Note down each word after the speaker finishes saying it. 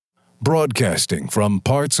Broadcasting from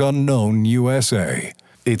parts unknown USA,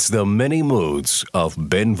 it's the many moods of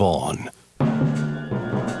Ben Vaughn.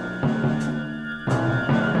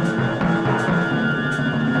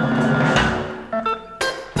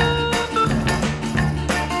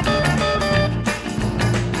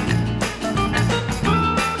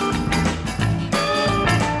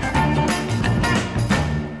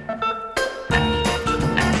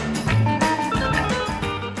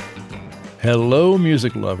 Hello,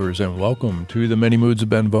 music lovers, and welcome to the Many Moods of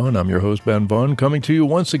Ben Vaughn. I'm your host, Ben Vaughn, coming to you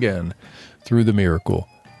once again through the miracle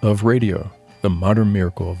of radio, the modern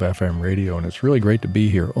miracle of FM radio, and it's really great to be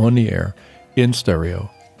here on the air, in stereo,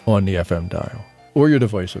 on the FM dial, or your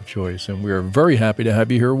device of choice, and we're very happy to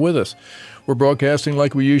have you here with us. We're broadcasting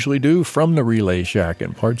like we usually do from the Relay Shack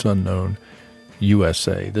in parts unknown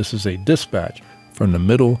USA. This is a dispatch from the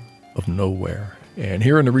middle of nowhere. And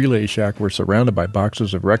here in the Relay Shack, we're surrounded by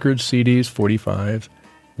boxes of records, CDs, 45s.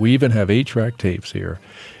 We even have 8-track tapes here.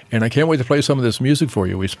 And I can't wait to play some of this music for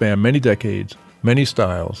you. We span many decades, many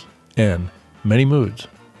styles, and many moods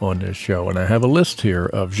on this show. And I have a list here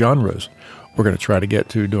of genres we're going to try to get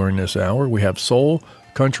to during this hour. We have soul,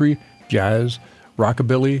 country, jazz,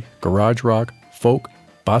 rockabilly, garage rock, folk,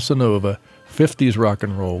 bossa nova, 50s rock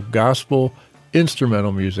and roll, gospel,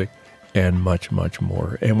 instrumental music, and much, much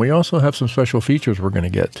more. And we also have some special features we're going to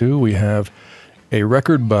get to. We have a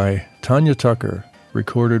record by Tanya Tucker,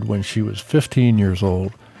 recorded when she was 15 years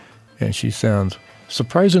old, and she sounds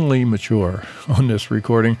surprisingly mature on this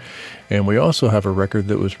recording. And we also have a record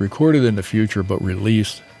that was recorded in the future but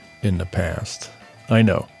released in the past. I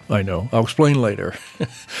know. I'll explain later.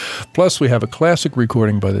 Plus, we have a classic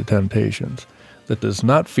recording by the Temptations that does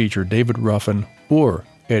not feature David Ruffin or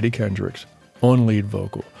Eddie Kendricks on lead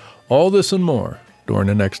vocal. All this and more during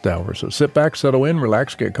the next hour. So sit back, settle in,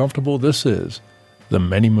 relax, get comfortable. This is the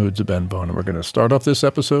Many Moods of Ben Vaughn. And we're going to start off this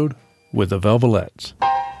episode with the Velvelettes.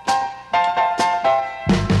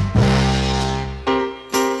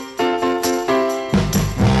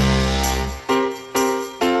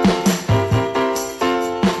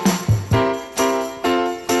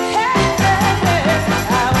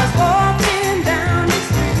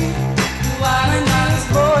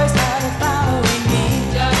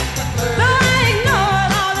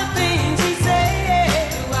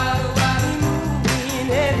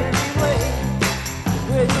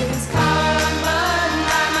 With his car, mud,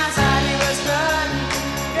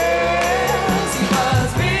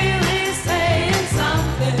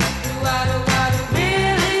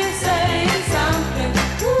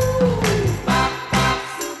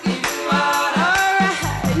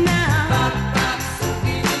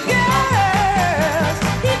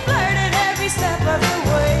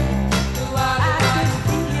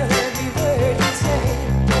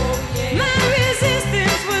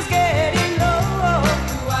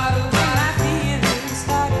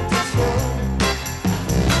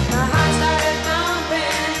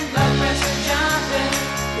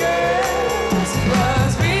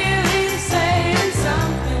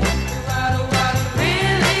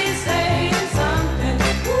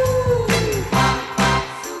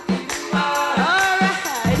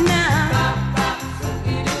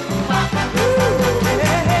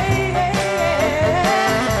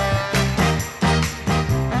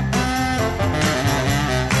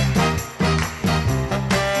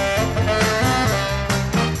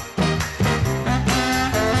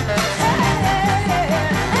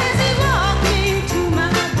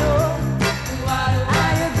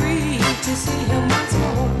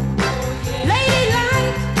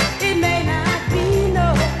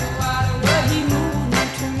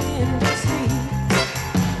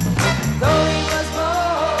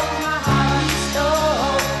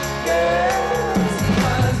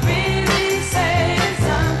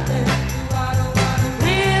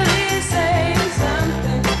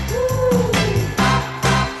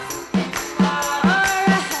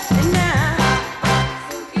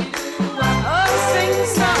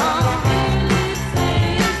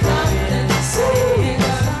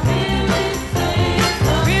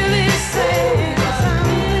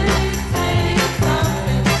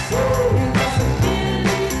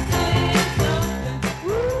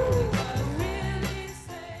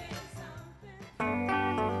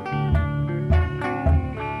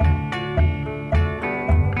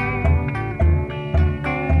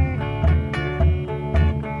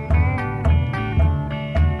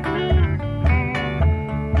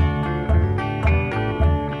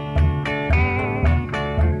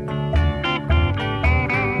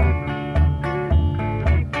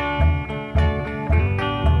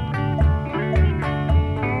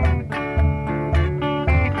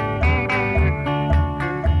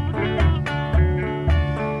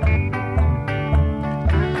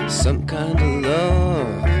 some kind of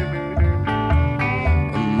love.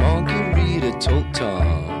 A margarita told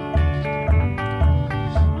Tom.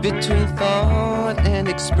 Between thought and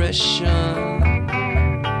expression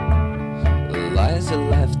lies a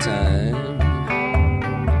lifetime.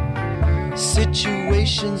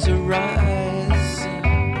 Situations arise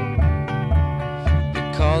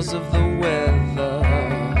because of the weather,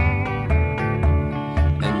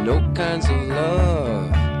 and no kinds of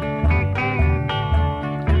love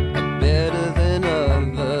are better than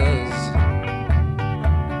others.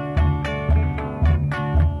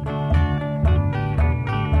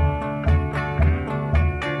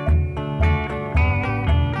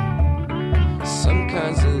 Some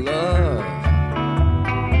kinds of love,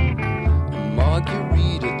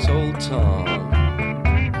 Margarita told Tom,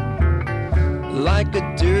 like a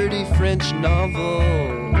dirty French novel,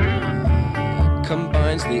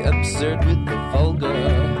 combines the absurd with the vulgar.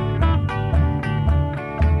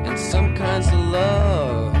 And some kinds of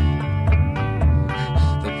love,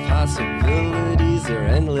 the possibilities are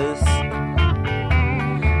endless.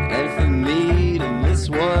 And for me to miss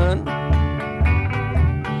one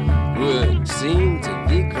would seem to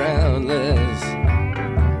be groundless.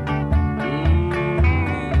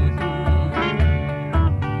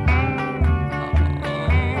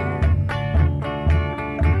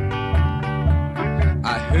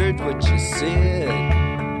 What you said,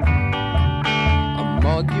 a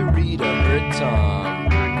margarita hurt Tom,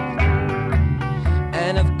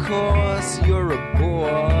 and of course you're a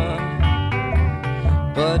bore,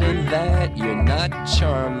 but in that you're not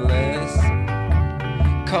charmless,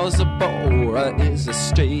 'cause a bore is a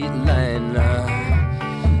straight liner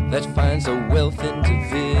that finds a wealth in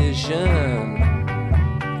division,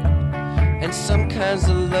 and some kinds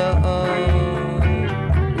of love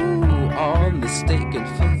are mistaken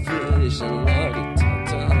for vision,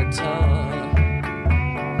 la-di-ta-ta-ta.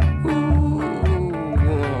 Ooh.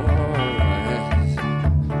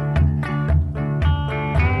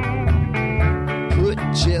 Put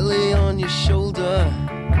jelly on your shoulder,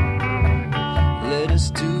 let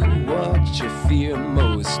us do what you fear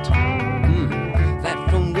most, that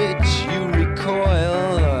from which you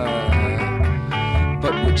recoil,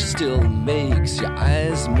 but which still makes your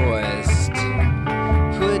eyes moist.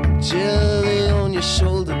 Put jelly on your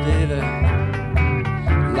shoulder, baby.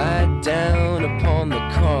 Lie down upon the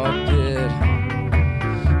carpet.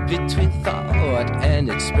 Between thought and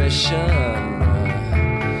expression,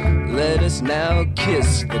 let us now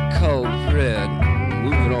kiss the culprit.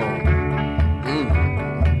 Move it on.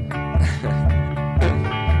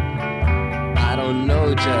 I don't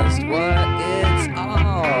know just what it's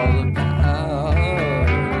all about.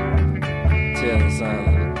 Tell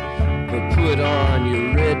some. But put on your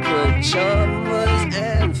red pajamas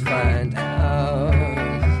and find out.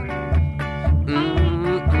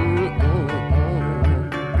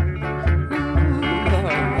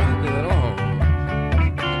 Rock it on.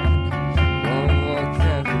 One more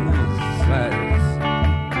time for me to fight this.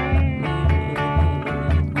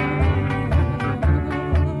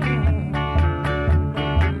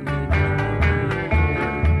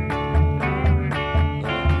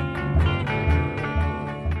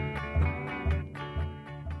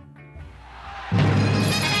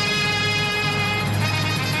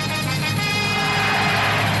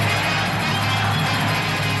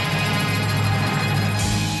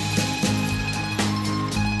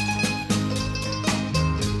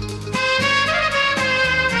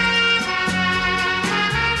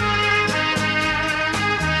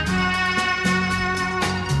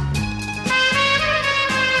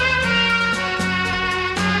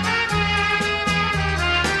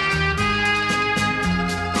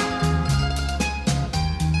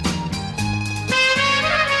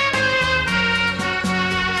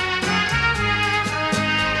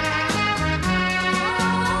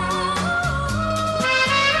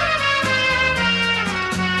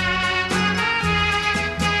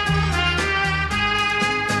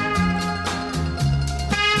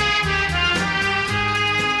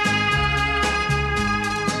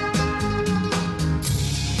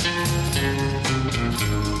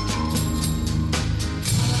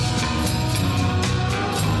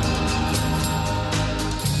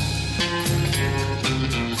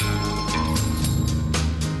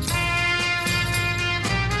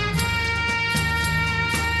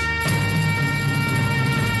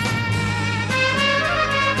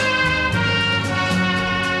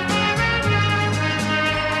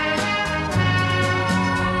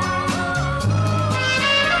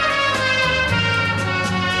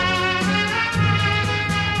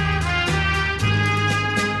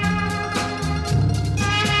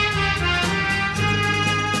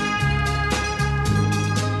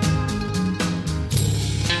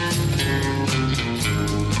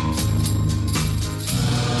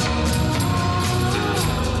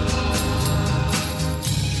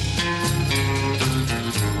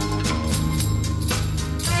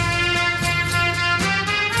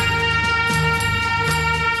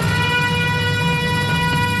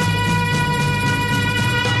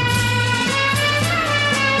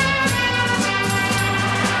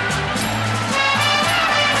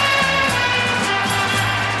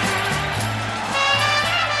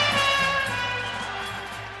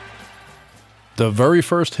 the very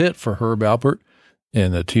first hit for Herb Alpert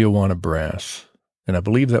and the Tijuana Brass. And I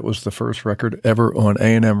believe that was the first record ever on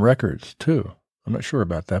A&M Records, too. I'm not sure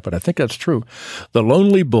about that, but I think that's true. The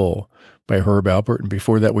Lonely Bull by Herb Alpert, and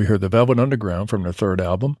before that we heard the Velvet Underground from their third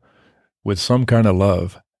album, With Some Kind of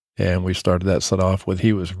Love. And we started that set off with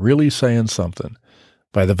He Was Really Saying Something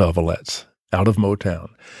by the Velvelettes, out of Motown.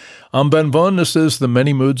 I'm Ben Vaughn. This is the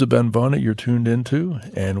Many Moods of Ben Vaughn that you're tuned into,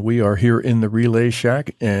 and we are here in the Relay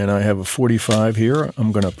Shack, and I have a 45 here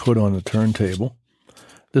I'm going to put on the turntable.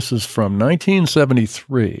 This is from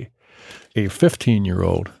 1973, a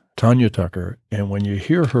 15-year-old Tanya Tucker, and when you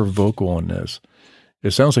hear her vocal on this,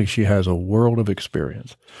 it sounds like she has a world of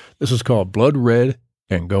experience. This is called Blood Red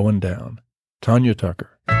and Going Down. Tanya Tucker.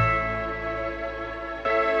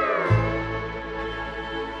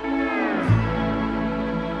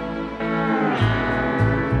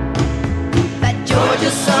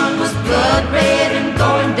 Georgia sun was blood red and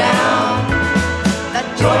going down. That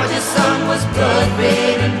Georgia sun was blood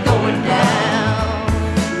red and going down.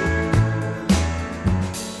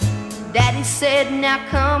 Daddy said, now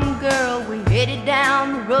come girl, we headed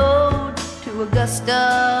down the road to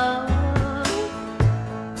Augusta.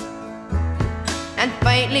 And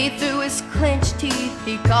faintly through his clenched teeth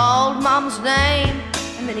he called Mama's name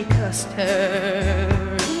and then he cussed her.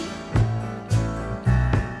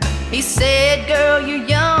 He said, girl, you're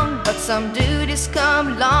young, but some dude has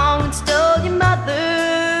come along and stole your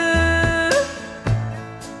mother.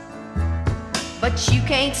 But you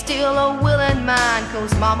can't steal a willing mind,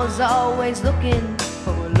 'cause Mama's always looking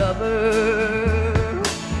for a lover.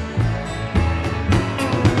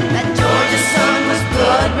 That Georgia sun was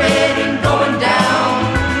blood red and going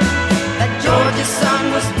down. That Georgia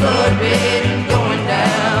sun was blood red and going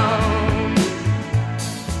down.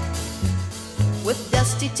 With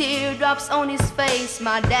dusty teardrops on his face,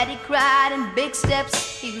 my daddy cried in big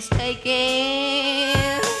steps he was taking.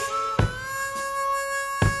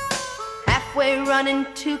 Halfway running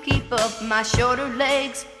to keep up, my shorter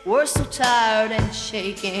legs were so tired and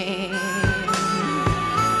shaking.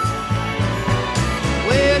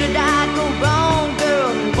 Where did I go wrong, girl,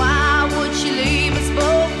 and why would she leave us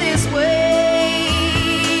both this way?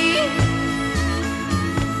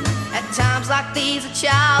 At times like these, a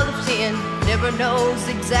child of 10 never knows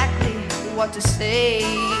exactly what to say.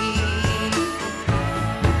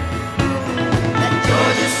 That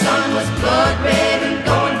Georgia sun was blood red and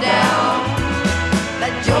going down.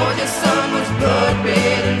 That Georgia sun was blood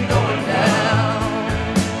red and going down.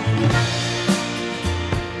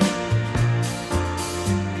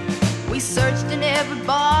 We searched in every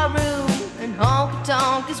barroom and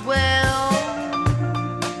honky-tonk as well.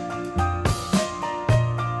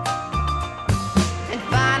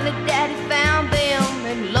 Daddy found them,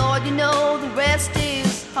 and Lord, you know the rest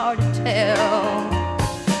is hard to tell.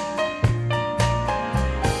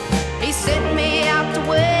 He sent me out to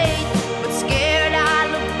wait, but scared I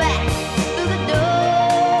looked back through the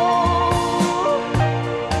door.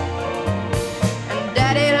 And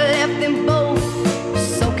Daddy left them both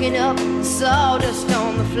soaking up the sawdust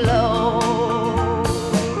on the floor.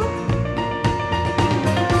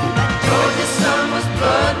 That Georgia sun was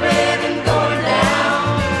blood red and going down.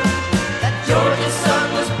 Georgia sun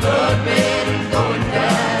was blood red and going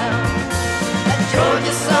down. That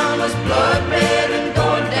Georgia sun was blood red and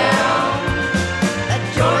going down. That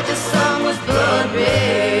Georgia sun was blood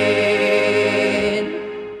red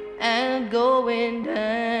and going down.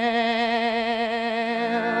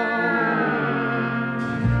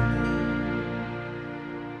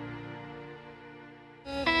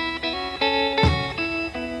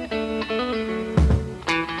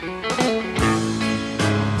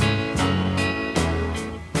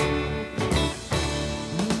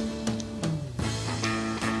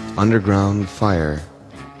 Underground Fire,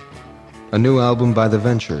 a new album by The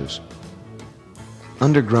Ventures.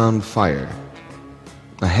 Underground Fire,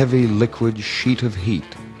 a heavy liquid sheet of heat,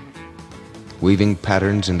 weaving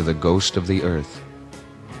patterns into the ghost of the earth.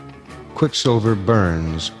 Quicksilver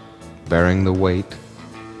burns, bearing the weight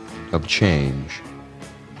of change.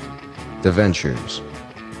 The Ventures,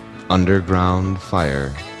 Underground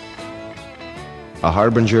Fire, a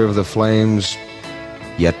harbinger of the flames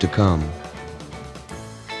yet to come.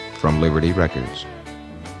 From Liberty Records.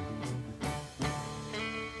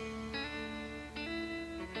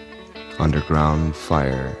 Underground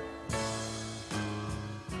Fire.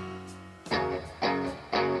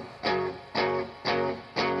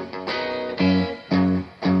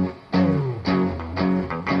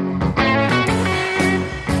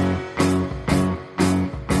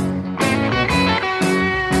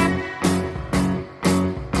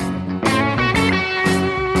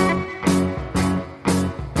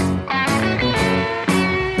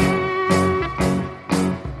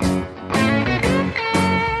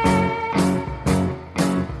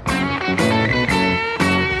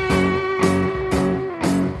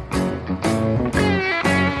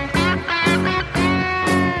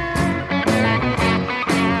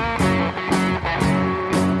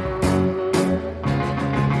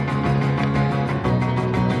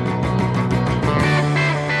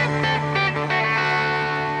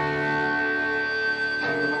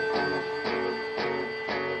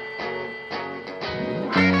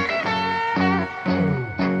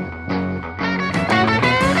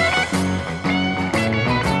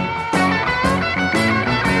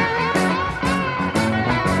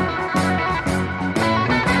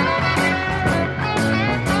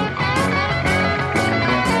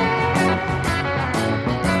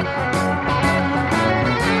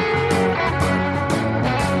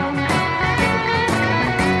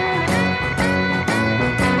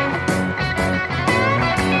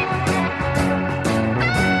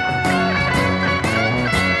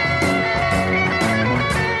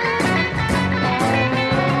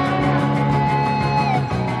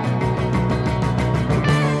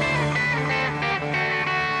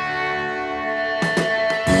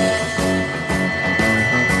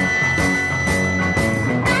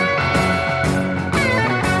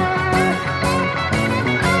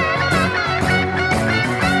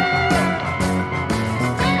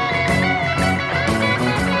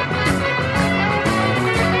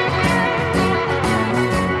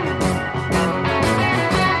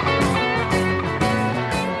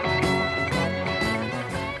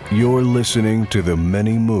 You're listening to the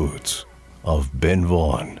many moods of Ben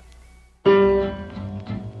Vaughn.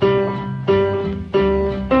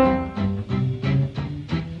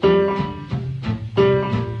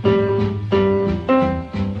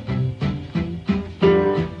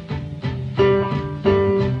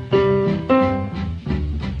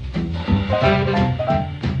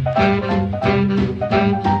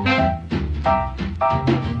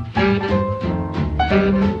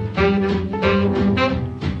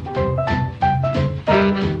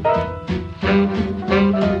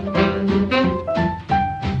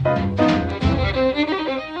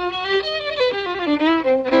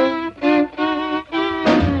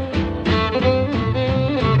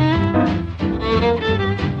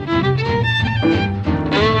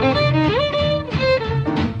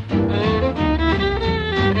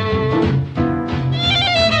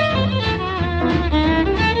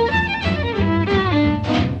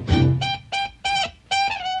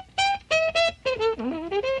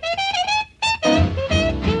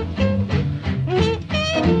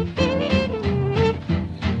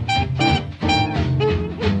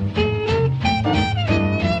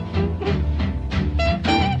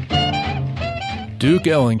 Duke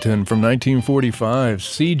Ellington from 1945,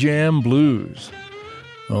 Sea Jam Blues.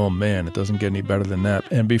 Oh man, it doesn't get any better than that.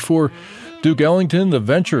 And before Duke Ellington, The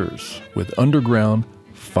Ventures with Underground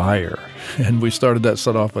Fire. And we started that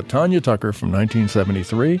set off with Tanya Tucker from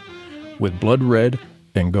 1973 with Blood Red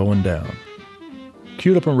and Going Down.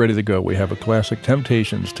 Queued up and ready to go, we have a classic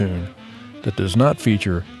Temptations tune that does not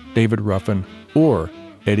feature David Ruffin or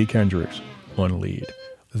Eddie Kendricks on lead.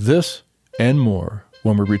 This and more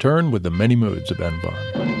when we return with the many moods of Ben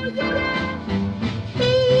Vaughn.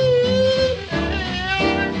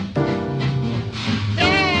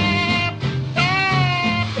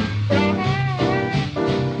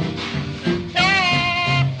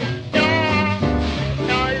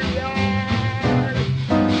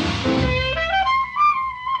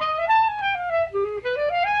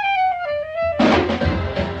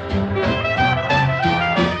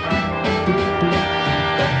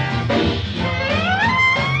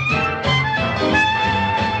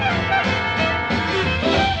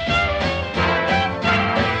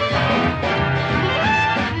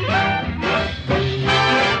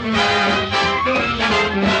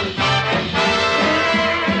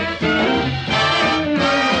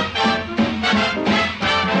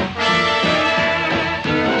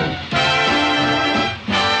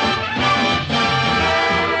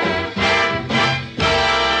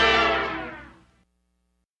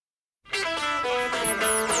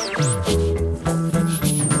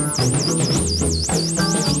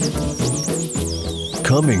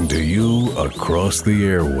 Coming to you across the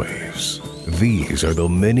airwaves, these are the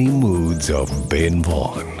many moods of Ben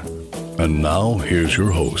Vaughn. And now, here's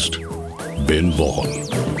your host, Ben Vaughn.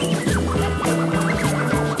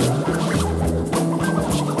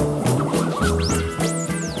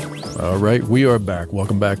 All right, we are back.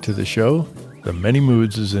 Welcome back to the show. The Many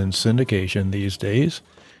Moods is in syndication these days,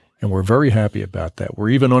 and we're very happy about that. We're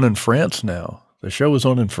even on in France now. The show is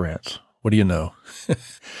on in France. What do you know?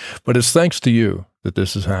 But it's thanks to you that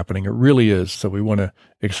this is happening. It really is. So we want to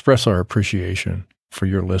express our appreciation for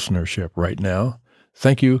your listenership right now.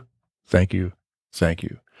 Thank you, thank you, thank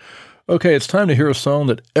you. Okay, it's time to hear a song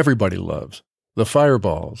that everybody loves, The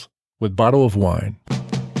Fireballs with Bottle of Wine.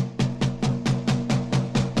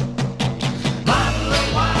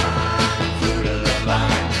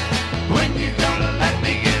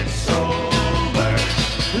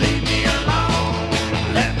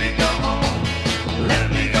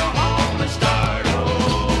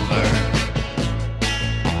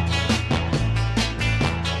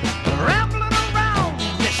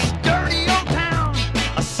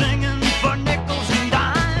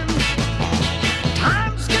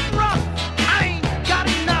 Times get rough, I ain't got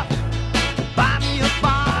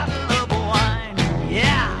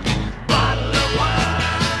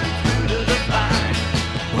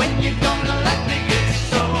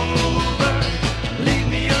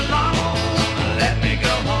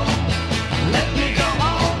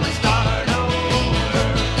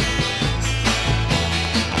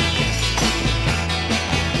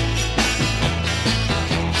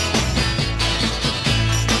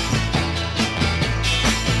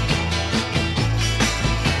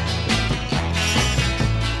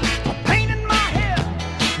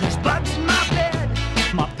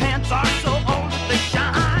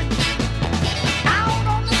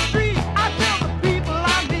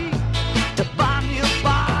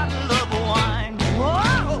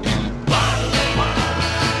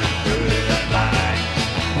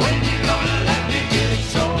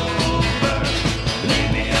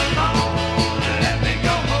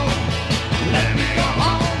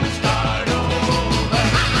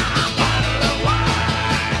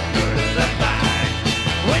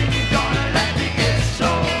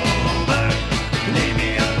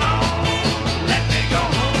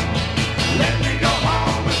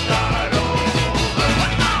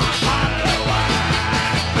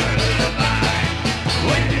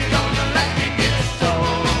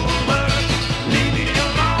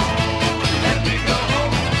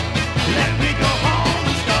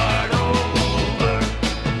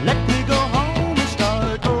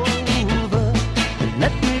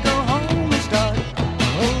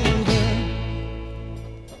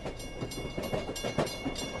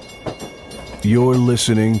You're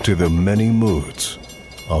listening to the many moods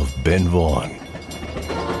of Ben Vaughn.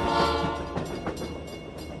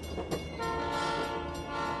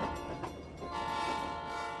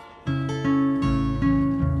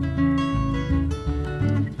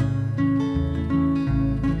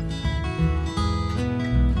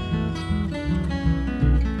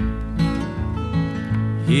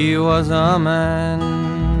 He was a man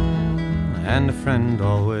and a friend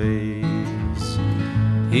always.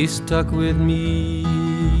 He stuck with me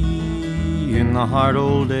in the hard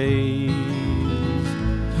old days.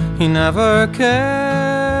 He never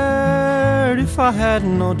cared if I had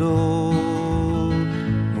no dough.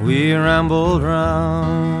 We rambled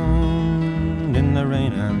round in the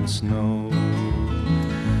rain and snow.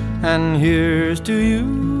 And here's to you,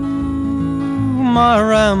 my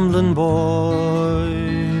rambling boy.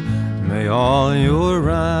 May all your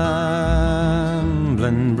rambling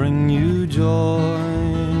bring you joy.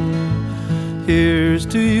 Here's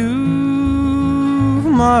to you,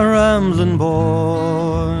 my rambling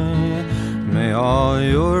boy. May all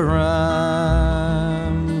your rambling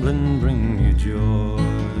bring you joy.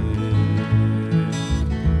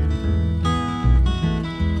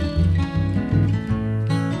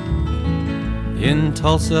 In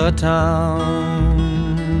Tulsa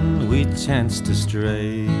town we chanced to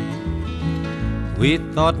stray. We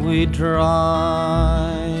thought we'd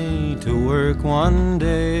try to work one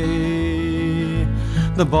day.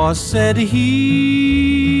 The boss said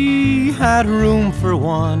he had room for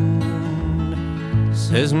one.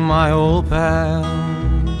 Says my old pal,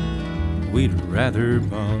 we'd rather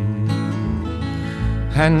bum.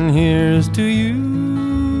 And here's to you,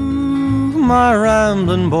 my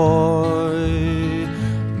rambling boy.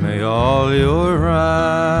 May all your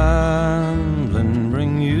rambling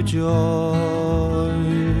bring you joy.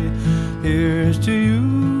 Here's to you,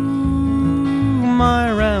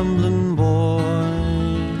 my rambling boy.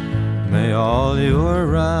 May all your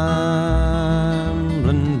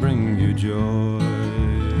rambling bring you joy.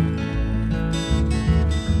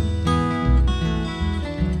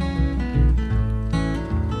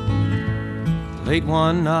 Late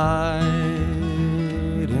one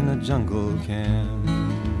night in a jungle camp,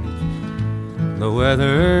 the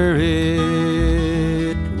weather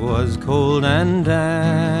it was cold and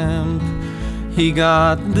damp. He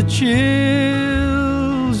got the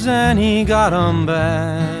chills and he got 'em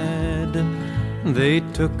bad. They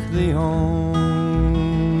took the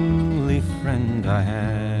only friend I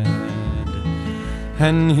had.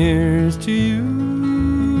 And here's to you,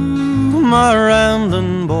 my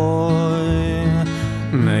rambling boy.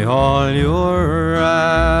 May all your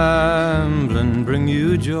rambling bring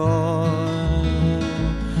you joy.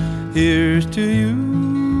 Here's to you,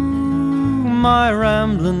 my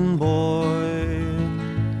rambling boy.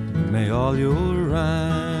 May all your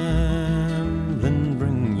rambling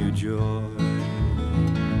bring you joy.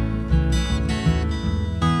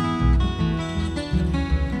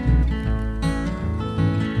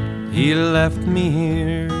 He left me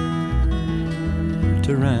here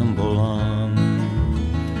to ramble on.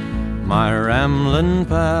 My rambling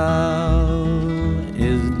pal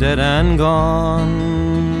is dead and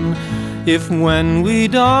gone. If when we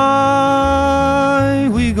die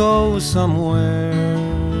we go somewhere,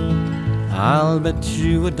 I'll bet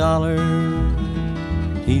you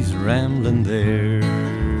 $1 he's rambling there.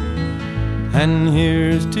 And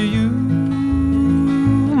here's to you,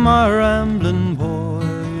 my rambling boy.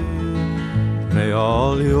 May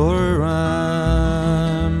all your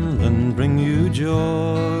rambling bring you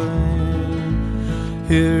joy.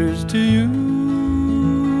 Here's to you,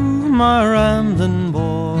 my rambling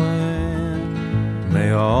boy.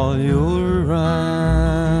 May all your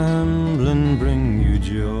rambling bring you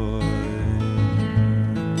joy.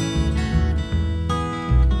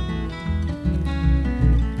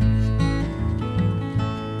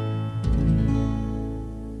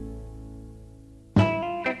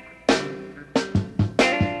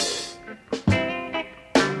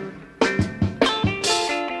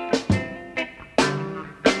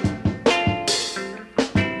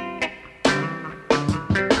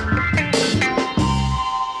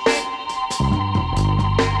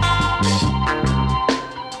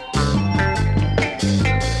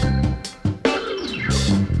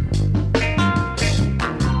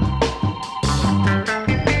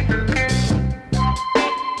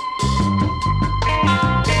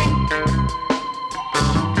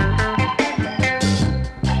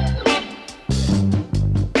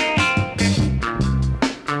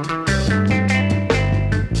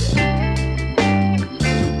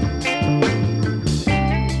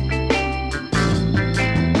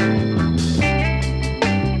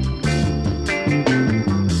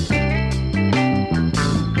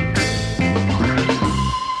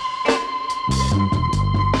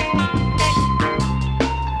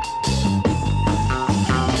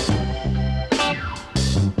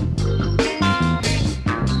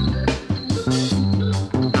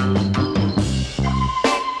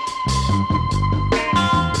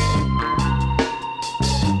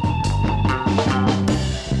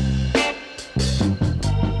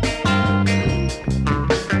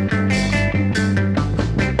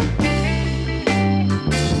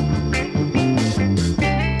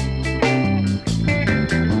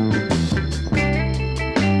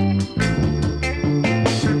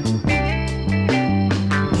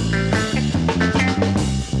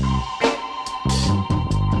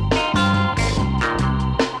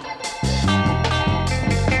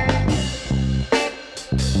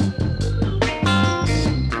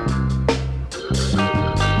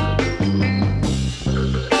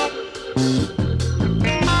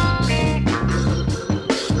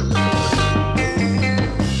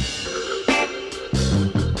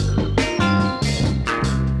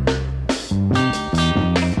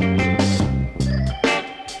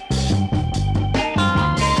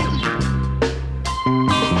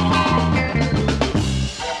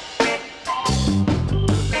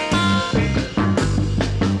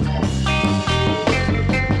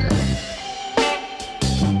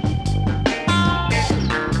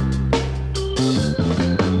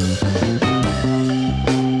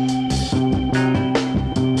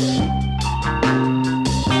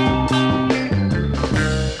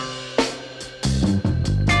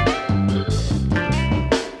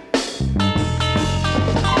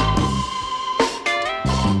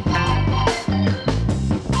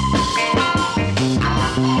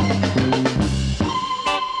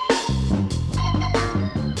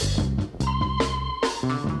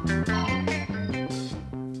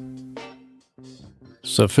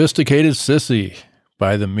 Sophisticated Sissy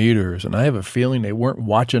by the Meters. And I have a feeling they weren't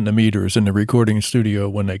watching the meters in the recording studio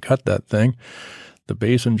when they cut that thing. The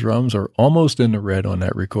bass and drums are almost in the red on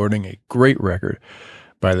that recording. A great record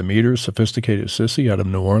by the Meters, Sophisticated Sissy out of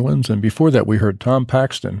New Orleans. And before that, we heard Tom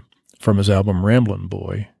Paxton from his album Ramblin'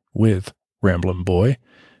 Boy with Ramblin' Boy.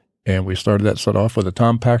 And we started that set off with a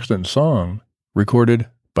Tom Paxton song recorded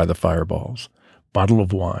by the Fireballs, Bottle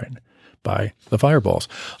of Wine by the Fireballs.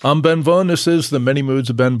 I'm Ben Vaughn. This is The Many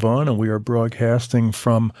Moods of Ben Vaughn, and we are broadcasting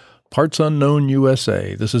from Parts Unknown,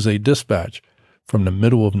 USA. This is a dispatch from the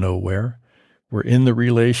middle of nowhere. We're in the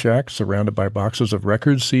Relay Shack, surrounded by boxes of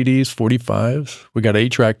records, CDs, 45s. We got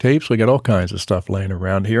 8-track tapes. We got all kinds of stuff laying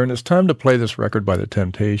around here, and it's time to play this record by the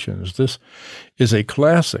Temptations. This is a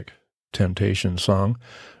classic Temptations song,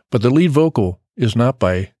 but the lead vocal is not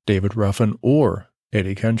by David Ruffin or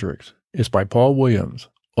Eddie Kendricks. It's by Paul Williams,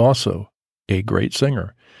 also a great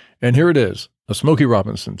singer. And here it is, a Smokey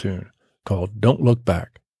Robinson tune called Don't Look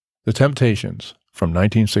Back, The Temptations from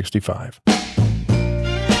 1965.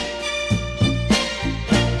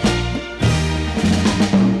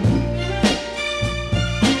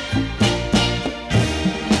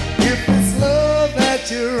 If it's love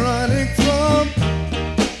that you're running from,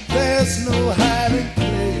 there's no hiding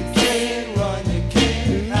place. Can't run, you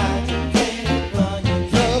can't hide, you can't run.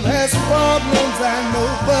 Love has problems, I know,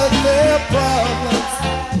 but they're problems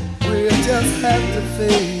we'll just have to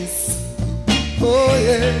face. Oh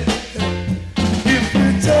yeah. If you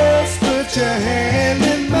just put your hand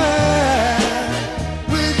in mine,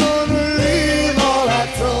 we're gonna leave all our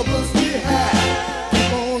troubles behind.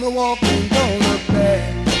 Keep on walking, don't look back.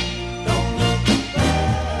 Don't look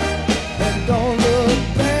back. And don't look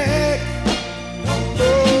back.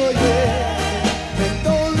 Oh yeah. And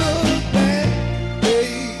don't look back.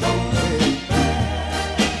 Hey, don't look back.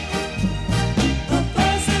 The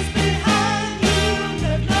past is behind you.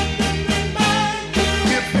 Let nothing remind you.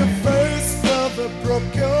 If your first lover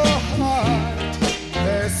broke your heart,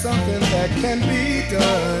 there's something that can be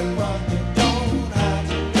done.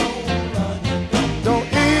 Don't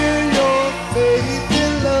end your faith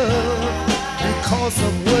in love because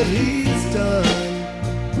of what he's done.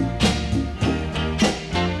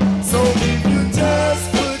 So if you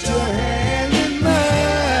just put your hand in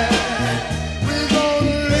mine, we're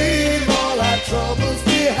gonna leave all our troubles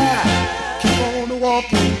behind. Keep on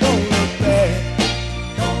walking, don't look back.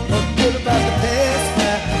 Don't forget about the past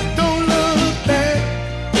now. Don't look back,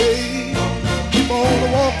 hey. Keep on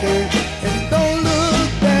walking and don't look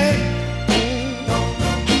back.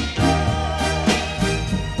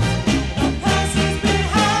 The past is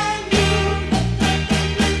behind you. Let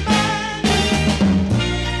nothing remind you.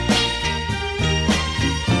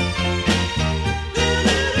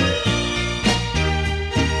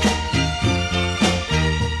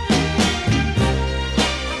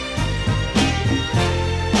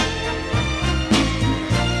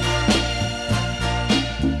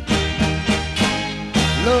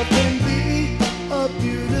 Love can be a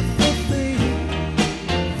beautiful thing,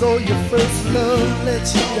 though your first love let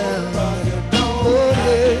you down. Oh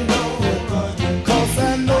yeah, 'cause I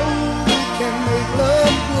know we can make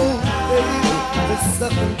love grow, baby, the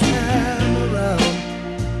second time around.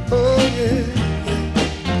 Oh yeah.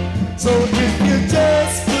 So if you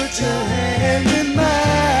just put your hand in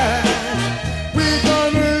mine, we're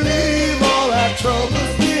gonna leave all our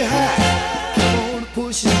troubles behind. Keep on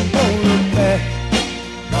pushing, don't look back.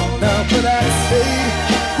 Now what I say,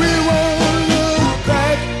 we won't look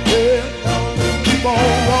back, yeah. Keep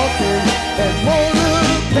on walking and won't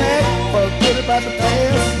look back. Forget about the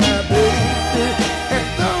past now, baby, and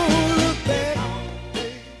don't look back,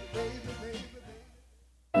 baby.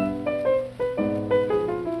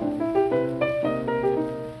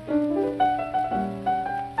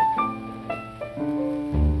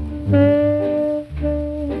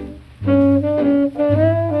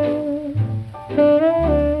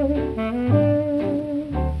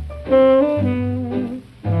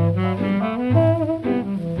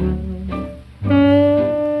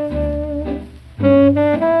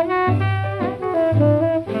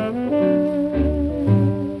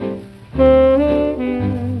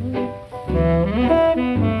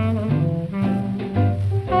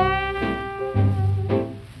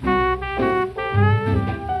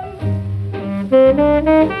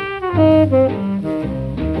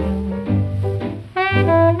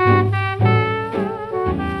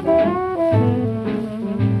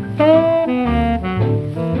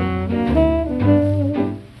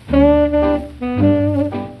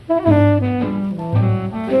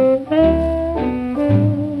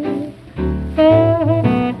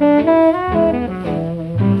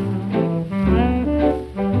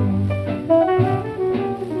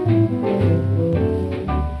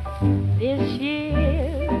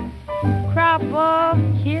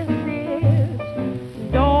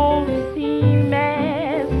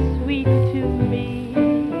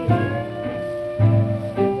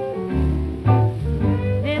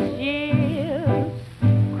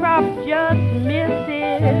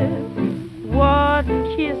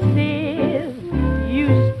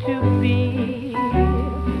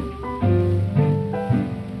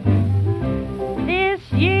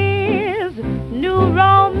 This year's new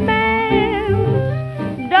romance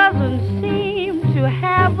doesn't seem to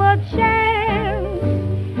have a chance,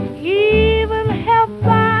 even helped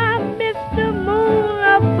by Mr. Moon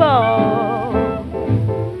above.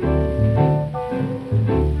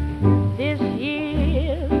 This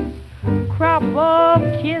year's crop of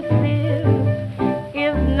kisses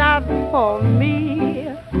is not for me,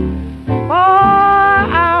 for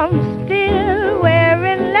I'm still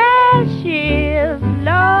wearing last year's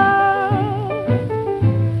love.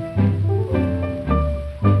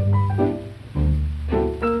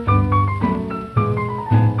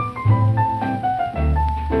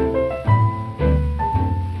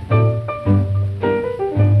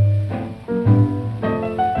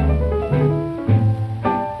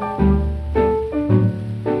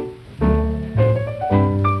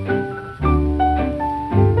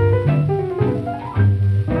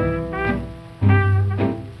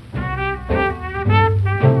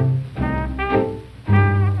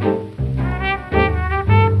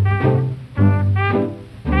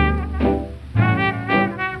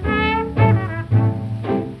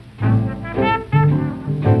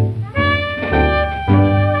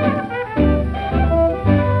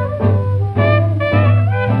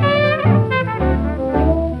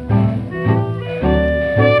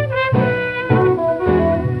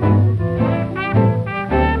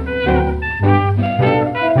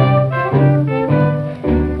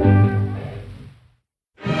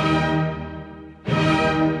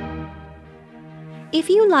 If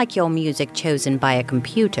you like your music chosen by a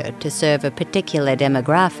computer to serve a particular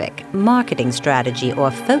demographic, marketing strategy, or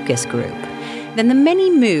focus group, then The Many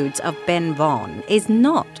Moods of Ben Vaughn is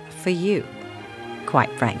not for you.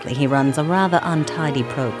 Quite frankly, he runs a rather untidy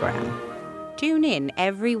program. Tune in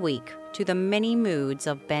every week to The Many Moods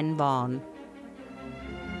of Ben Vaughn.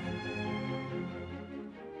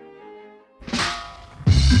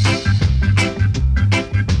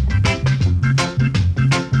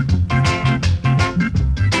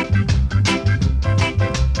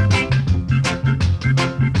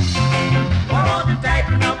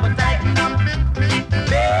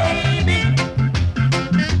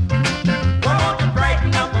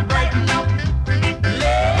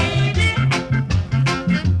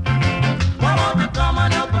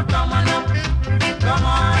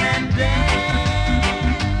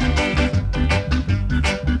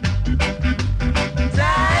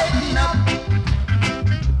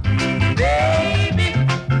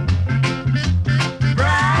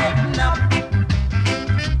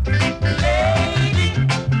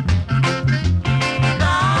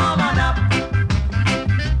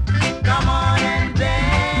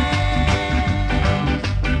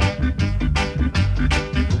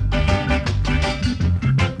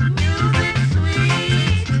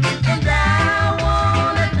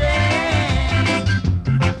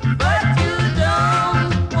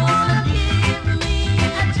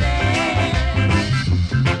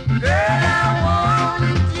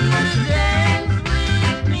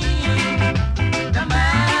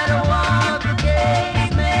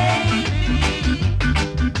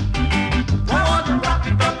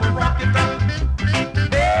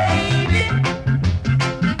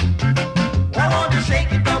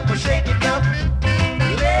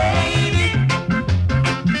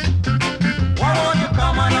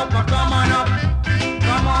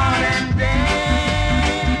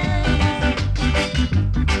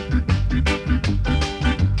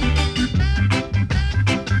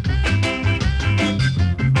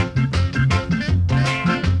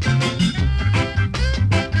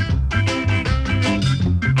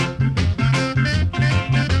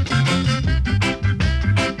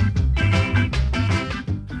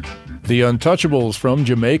 The Untouchables from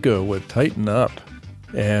Jamaica with Tighten Up.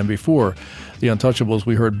 And before The Untouchables,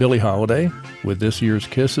 we heard Billie Holiday with This Year's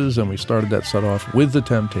Kisses, and we started that set off with The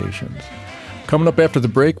Temptations. Coming up after the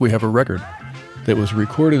break, we have a record that was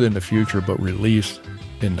recorded in the future but released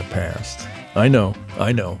in the past. I know.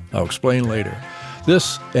 I'll explain later.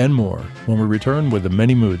 This and more when we return with The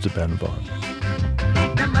Many Moods of Ben Vaughn.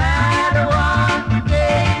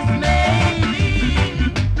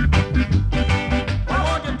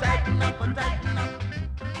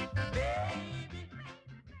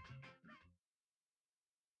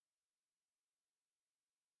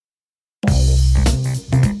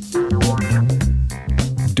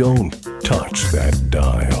 Don't touch that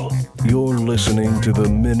dial. You're listening to The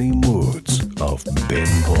Many Moods of Ben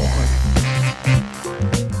Vaughn.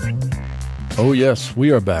 Oh yes, we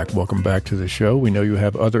are back. Welcome back to the show. We know you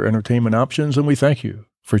have other entertainment options, and we thank you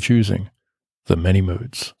for choosing The Many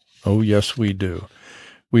Moods. Oh yes, we do.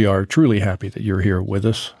 We are truly happy that you're here with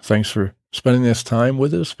us. Thanks for spending this time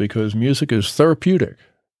with us because music is therapeutic,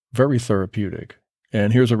 very therapeutic.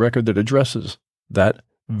 And here's a record that addresses that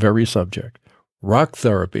very subject. Rock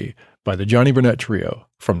Therapy by the Johnny Burnett Trio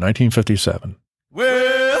from 1957.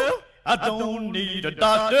 Well, I don't need a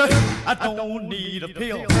doctor, I don't need a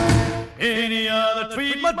pill. Any other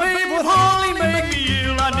treatment, babe, would hardly make me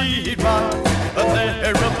ill. I need rock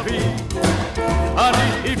therapy.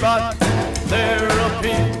 I need rock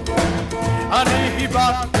therapy. I need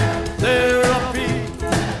rock therapy.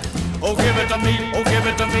 Oh, give it to me, oh, give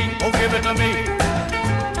it to me, oh, give it to me.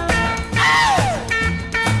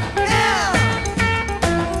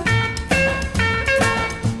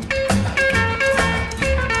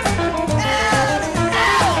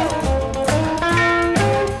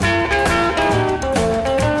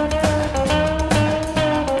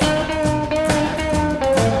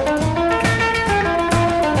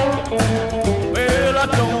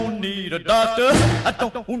 Doctor, I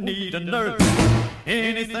don't need a nurse.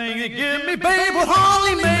 Anything they give me, babe, would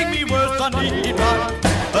hardly make me worse. I need rock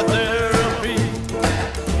therapy.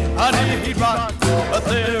 I need rock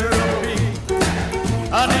therapy.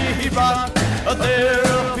 I need rock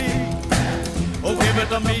therapy. Oh, give it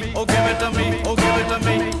to me, oh, give it to me, oh, give it to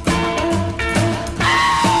me.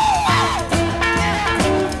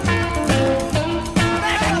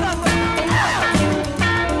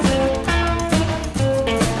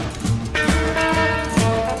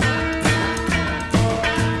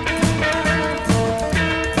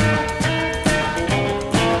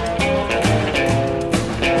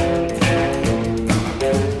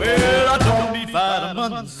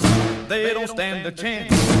 They don't stand a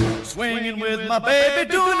chance. Swinging with my baby,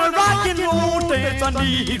 doing a rock and roll dance. I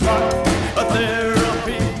need rock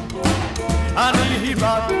therapy. I need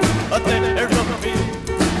rock therapy.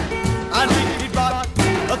 I need rock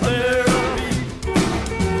therapy.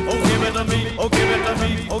 Oh, give it to me, oh, give it to me,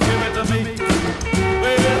 oh, give it to me.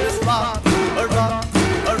 Well, it's rock therapy. Rock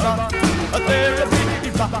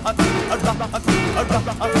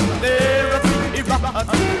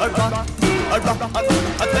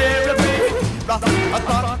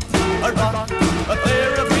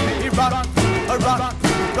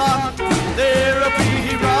therapy.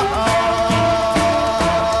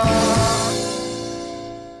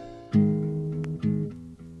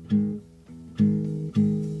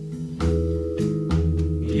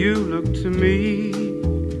 You look to me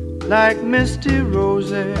like misty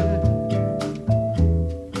roses,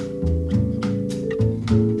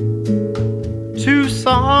 too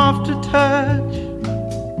soft to touch,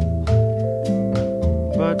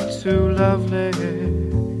 but too lovely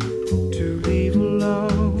to leave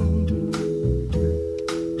alone.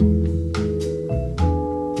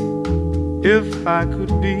 If I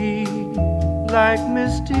could be like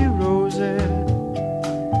misty roses,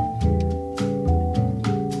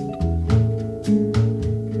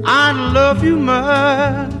 I'd love you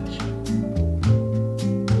much.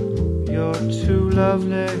 You're too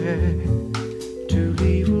lovely to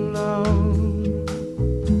leave alone.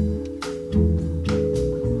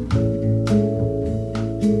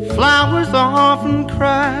 Flowers often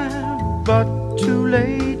cry, but too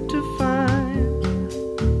late to find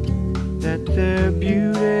that their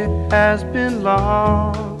beauty has been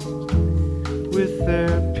lost with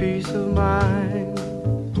their peace of mind.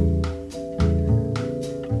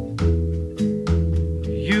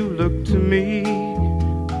 You look to me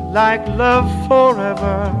like love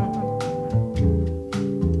forever,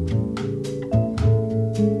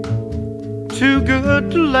 too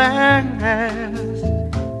good to last,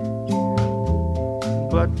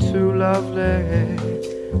 but too lovely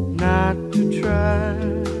not to try.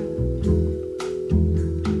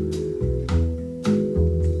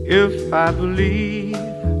 If I believe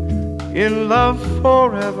in love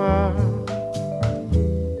forever,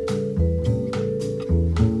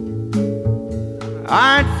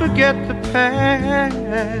 I'd forget the past.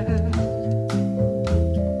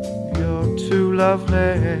 You're too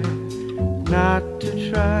lovely not to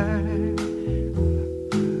try.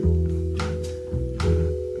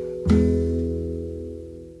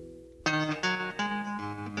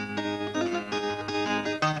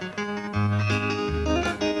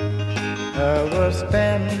 I was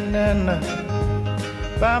standing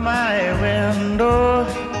by my window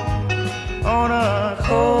on a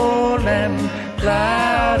cold and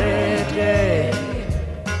cloudy day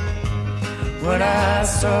when I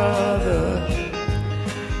saw the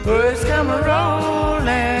birds come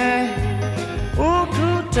rolling, oh, to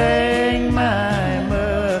take my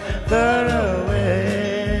mother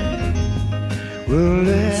away. Will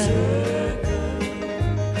they circle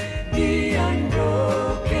the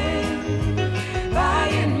unbroken by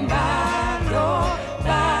and by, Lord,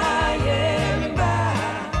 by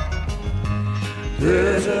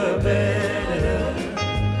There's a better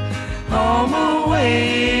home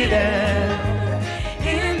awaiting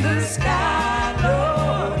in the sky,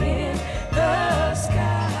 Lord, in the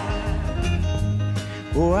sky.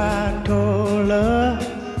 Oh, I told her,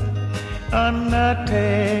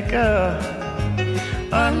 Undertaker,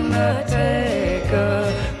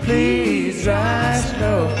 Undertaker, please drive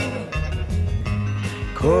slow.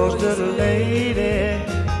 'Cause the lady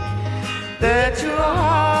that you're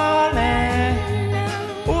hauling,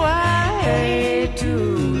 oh, I hate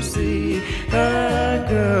to see her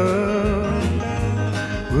go.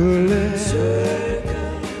 Will it,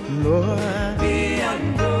 Lord, be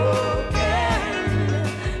unbroken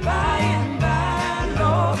by and by,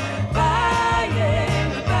 Lord, by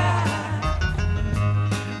and by?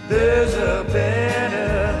 There's a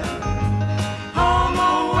better home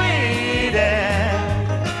awaiting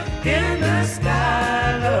in the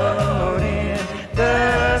sky, Lord, in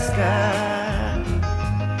the sky.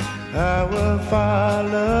 I will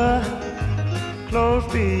follow close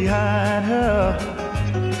behind her,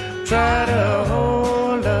 try to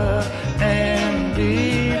hold her and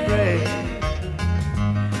be brave,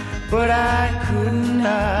 but I could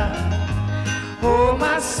not hold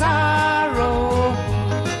my sorrow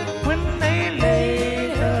when they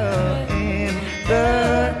laid her in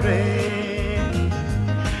the grave.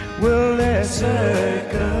 Will that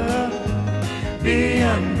circle be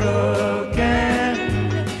unbroken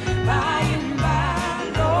by and by,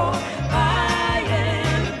 Lord, by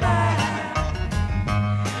and by?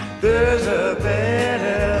 There's a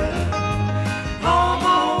better home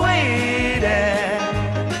awaiting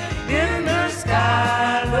in the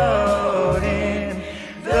sky, Lord, in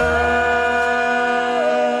the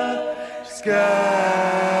sky.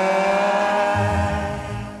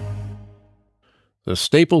 The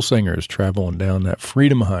Staple Singers traveling down that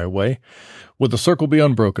Freedom Highway with The Circle Be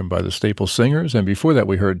Unbroken by the Staple Singers. And before that,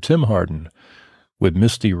 we heard Tim Hardin with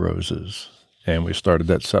Misty Roses. And we started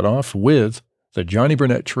that set off with the Johnny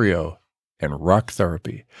Burnett Trio and Rock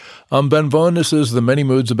Therapy. I'm Ben Vaughn. This is the Many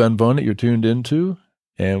Moods of Ben Vaughn that you're tuned into.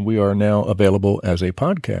 And we are now available as a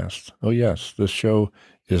podcast. Oh, yes, this show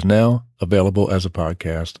is now available as a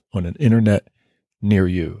podcast on an internet near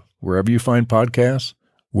you. Wherever you find podcasts,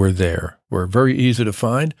 we're there. We're very easy to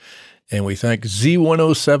find. And we thank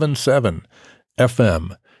Z1077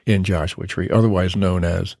 FM in Joshua Tree, otherwise known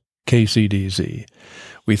as KCDZ.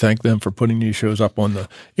 We thank them for putting these shows up on the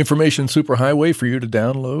information superhighway for you to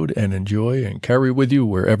download and enjoy and carry with you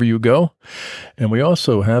wherever you go. And we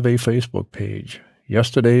also have a Facebook page,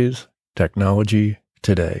 Yesterday's Technology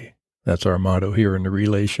Today. That's our motto here in the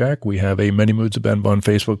Relay Shack. We have a Many Moods of Ben Vaughn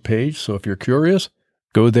Facebook page, so if you're curious,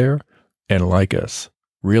 go there and like us.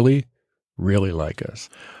 Really, really like us.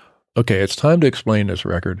 Okay, it's time to explain this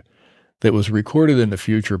record that was recorded in the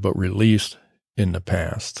future but released in the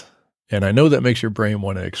past. And I know that makes your brain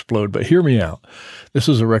want to explode, but hear me out. This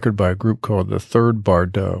is a record by a group called the Third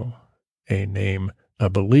Bardo, a name I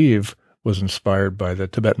believe was inspired by the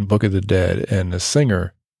Tibetan Book of the Dead, and the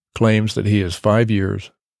singer claims that he is 5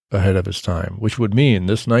 years ahead of his time, which would mean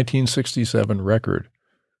this 1967 record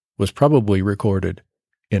was probably recorded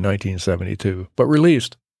in 1972, but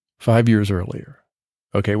released 5 years earlier.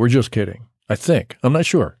 Okay, we're just kidding. I think. I'm not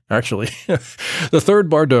sure, actually. The Third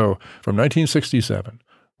Bardo from 1967,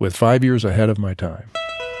 with 5 years ahead of my time.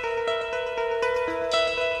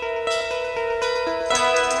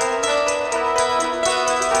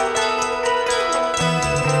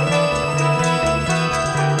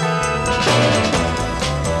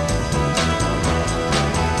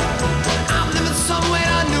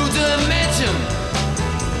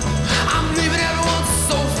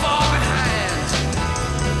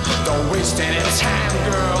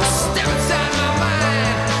 Step inside my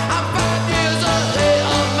mind. I'm 5 years ahead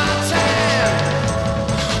of my time.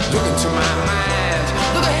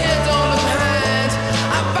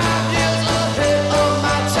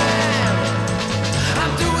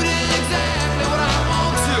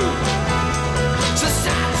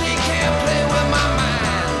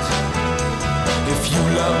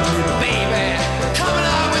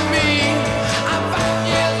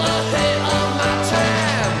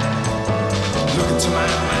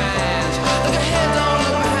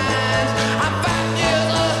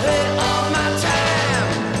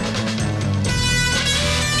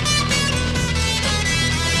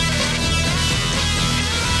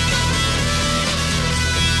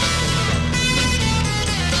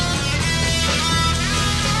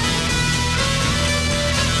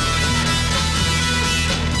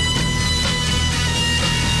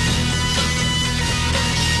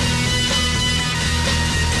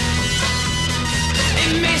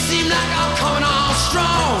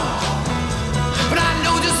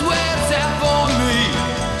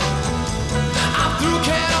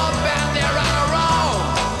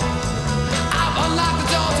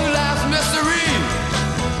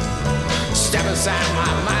 inside my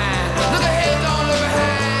mind. Look ahead, don't look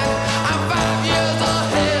behind. I'm 5 years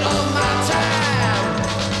ahead of my time.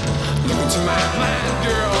 Look into my mind,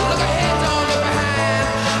 girl. Look ahead, don't look behind.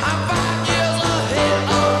 I'm 5 years ahead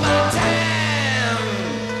of my time.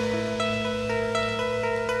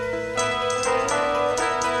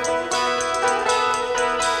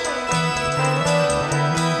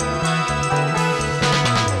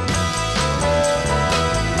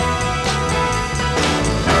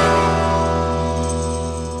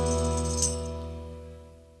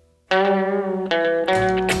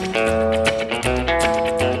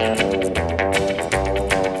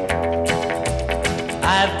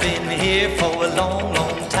 I've been here for a long,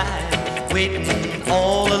 long time, waiting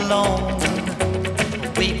all alone,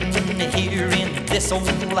 waiting here in this old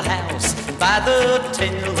house by the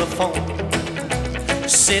telephone,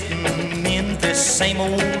 sitting in this same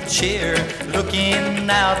old chair, looking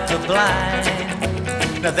out the blind.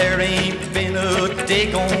 Now there ain't been a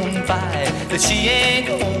day gone by that she ain't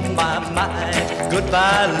on my mind.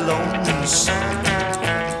 Goodbye, lonesome.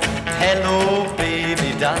 Hello,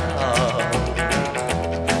 baby doll.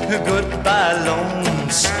 Goodbye,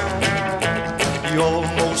 lonesome. You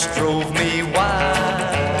almost drove me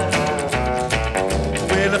wild.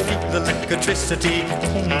 Well, I feel the electricity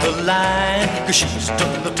on the line, 'cause she's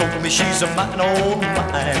done told me she's a mine, oh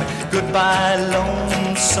mine. Goodbye,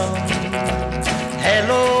 lonesome.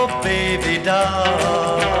 Hello, baby doll.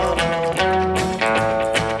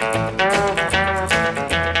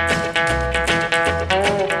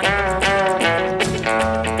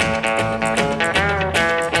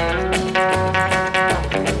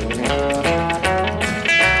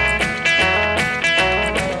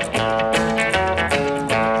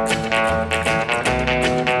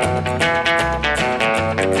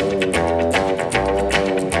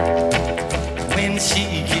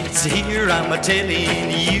 I'm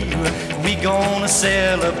telling you, we gonna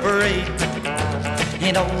celebrate.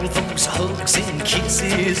 And all those hugs and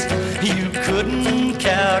kisses you couldn't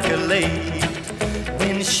calculate.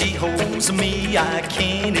 When she holds me, I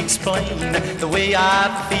can't explain the way I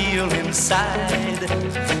feel inside.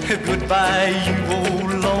 Goodbye, you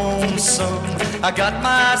old lonesome. I got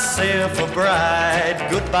myself a bride.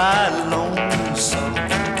 Goodbye, lonesome.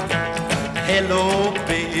 Hello,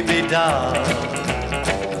 baby doll.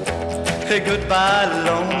 Goodbye,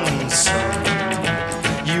 lonesome.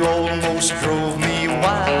 You almost drove me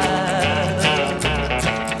wild.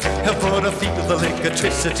 But I feel the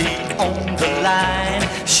electricity on the line.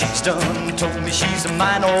 She's done told me she's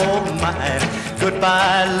mine, all mine.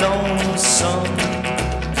 Goodbye, lonesome.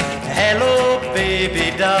 Hello, baby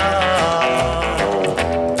doll.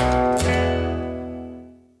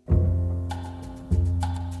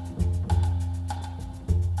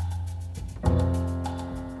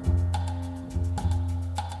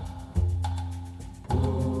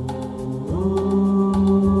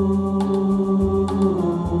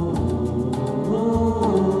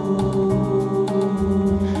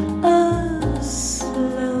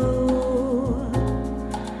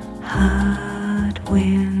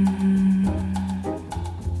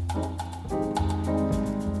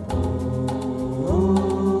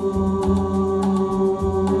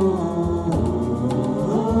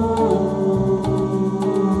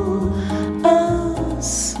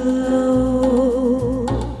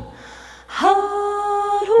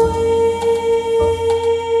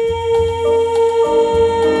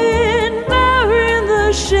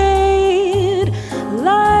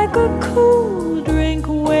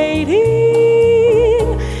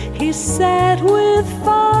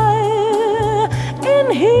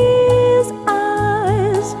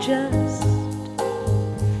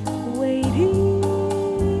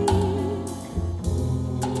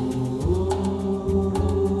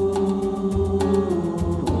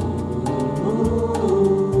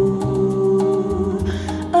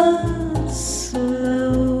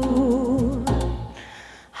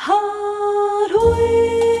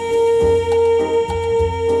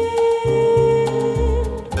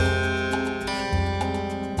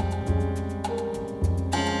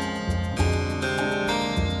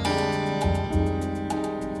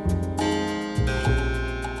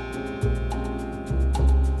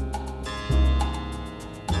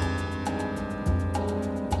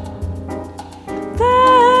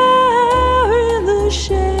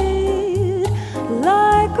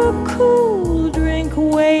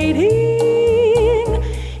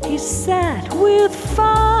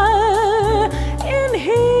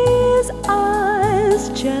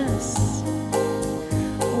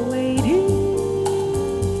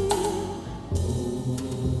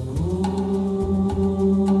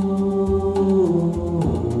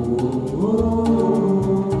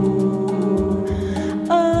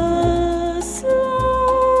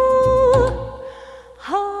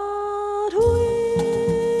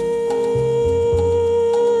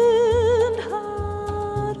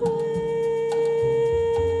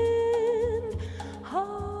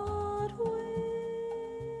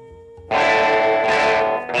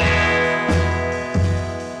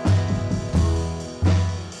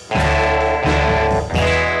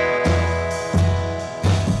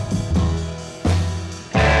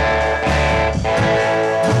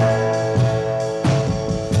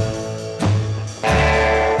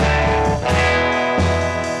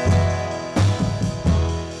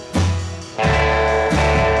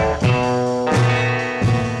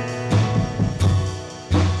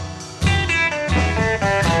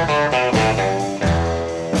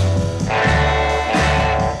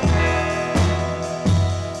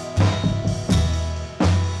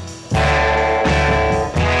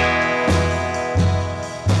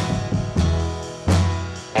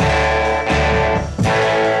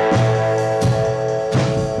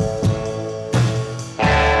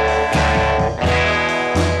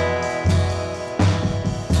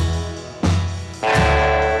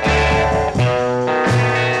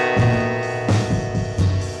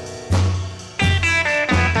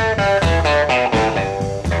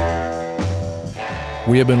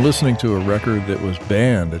 We have been listening to a record that was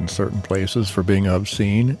banned in certain places for being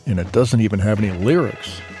obscene, and it doesn't even have any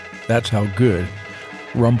lyrics. That's how good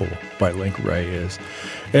Rumble by Link Ray is.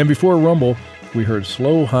 And before Rumble, we heard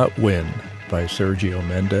Slow Hot Wind by Sergio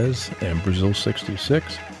Mendes and Brazil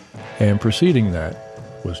 66. And preceding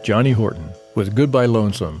that was Johnny Horton with Goodbye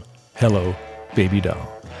Lonesome, Hello, Baby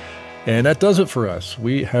Doll. And that does it for us.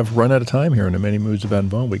 We have run out of time here in the Many Moods of Ben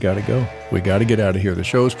Vaughn. We got to go. We got to get out of here. The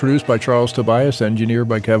show is produced by Charles Tobias, engineered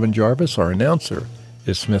by Kevin Jarvis. Our announcer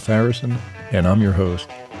is Smith Harrison, and I'm your host,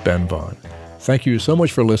 Ben Vaughn. Thank you so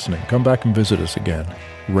much for listening. Come back and visit us again,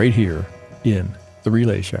 right here in the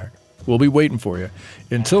Relay Shack. We'll be waiting for you.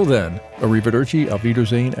 Until then, arrivederci, auf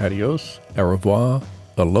Wiedersehen, adios, au revoir,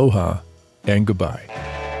 aloha, and goodbye.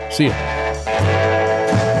 See ya.